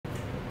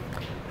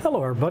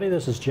Hello everybody,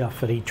 this is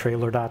Jeff at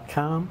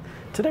etrailer.com.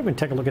 Today we're going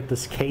to take a look at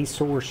this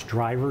K-Source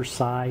driver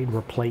side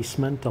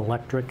replacement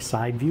electric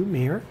side view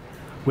mirror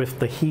with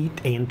the heat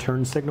and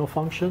turn signal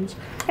functions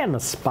and the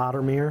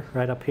spotter mirror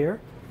right up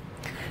here.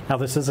 Now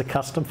this is a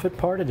custom fit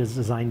part. It is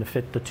designed to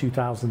fit the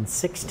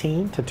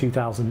 2016 to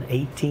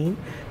 2018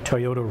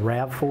 Toyota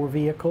RAV4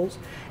 vehicles.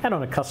 And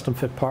on a custom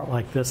fit part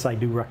like this, I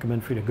do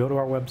recommend for you to go to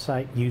our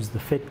website, use the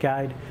fit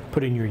guide,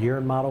 put in your year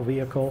and model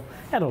vehicle,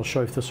 and it'll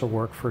show if this will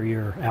work for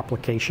your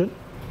application.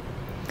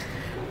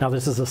 Now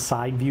this is a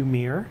side view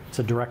mirror. It's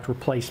a direct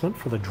replacement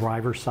for the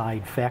driver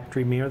side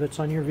factory mirror that's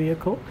on your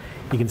vehicle.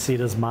 You can see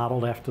it is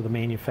modeled after the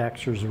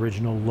manufacturer's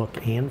original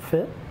look and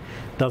fit.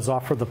 It does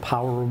offer the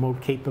power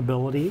remote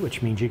capability,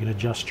 which means you can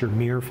adjust your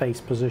mirror face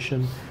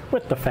position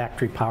with the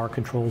factory power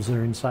controls that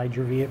are inside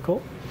your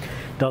vehicle.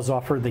 It does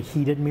offer the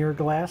heated mirror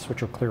glass, which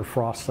will clear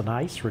frost and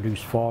ice,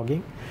 reduce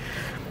fogging.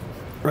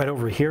 Right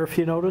over here, if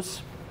you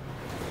notice,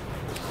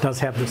 does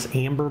have this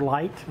amber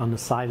light on the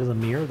side of the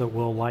mirror that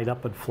will light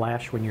up and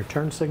flash when your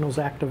turn signal's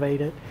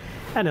activated.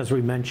 And as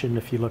we mentioned,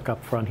 if you look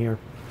up front here,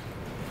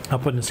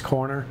 up in this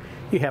corner,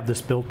 you have this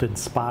built-in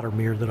spotter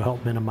mirror that'll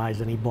help minimize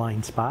any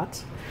blind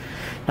spots.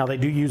 Now they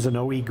do use an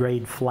OE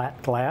grade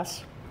flat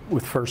glass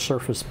with first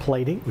surface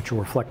plating, which will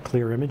reflect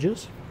clear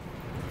images.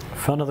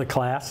 Front of the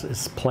glass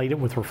is plated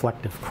with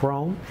reflective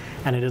chrome,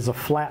 and it is a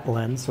flat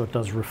lens, so it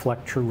does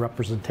reflect true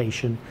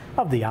representation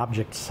of the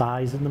object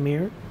size in the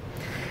mirror.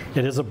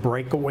 It is a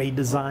breakaway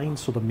design,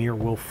 so the mirror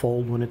will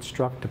fold when it's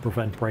struck to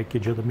prevent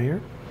breakage of the mirror.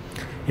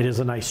 It is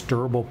a nice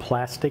durable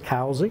plastic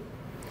housing.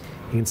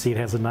 You can see it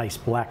has a nice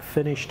black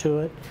finish to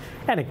it,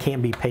 and it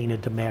can be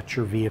painted to match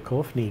your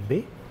vehicle if need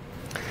be.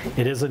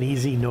 It is an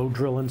easy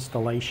no-drill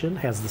installation,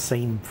 has the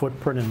same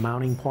footprint and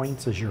mounting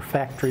points as your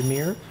factory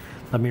mirror.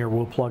 The mirror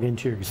will plug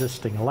into your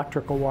existing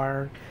electrical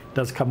wire. It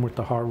does come with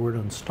the hardware to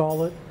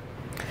install it.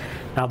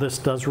 Now this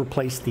does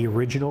replace the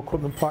original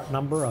equipment part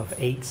number of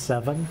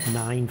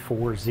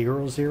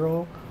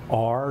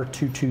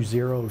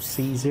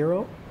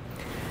 879400R220C0.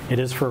 It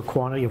is for a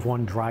quantity of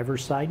one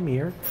driver's side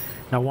mirror.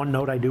 Now one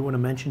note I do want to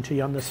mention to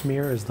you on this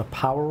mirror is the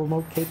power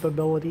remote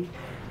capability.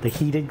 The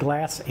heated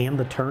glass and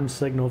the turn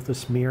signal of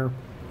this mirror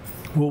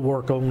will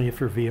work only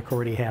if your vehicle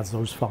already has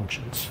those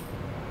functions.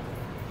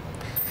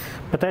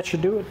 But that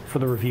should do it for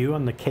the review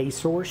on the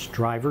K-Source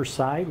driver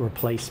side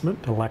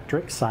replacement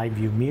electric side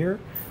view mirror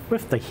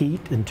with the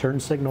heat and turn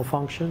signal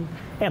function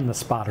and the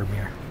spotter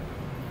mirror.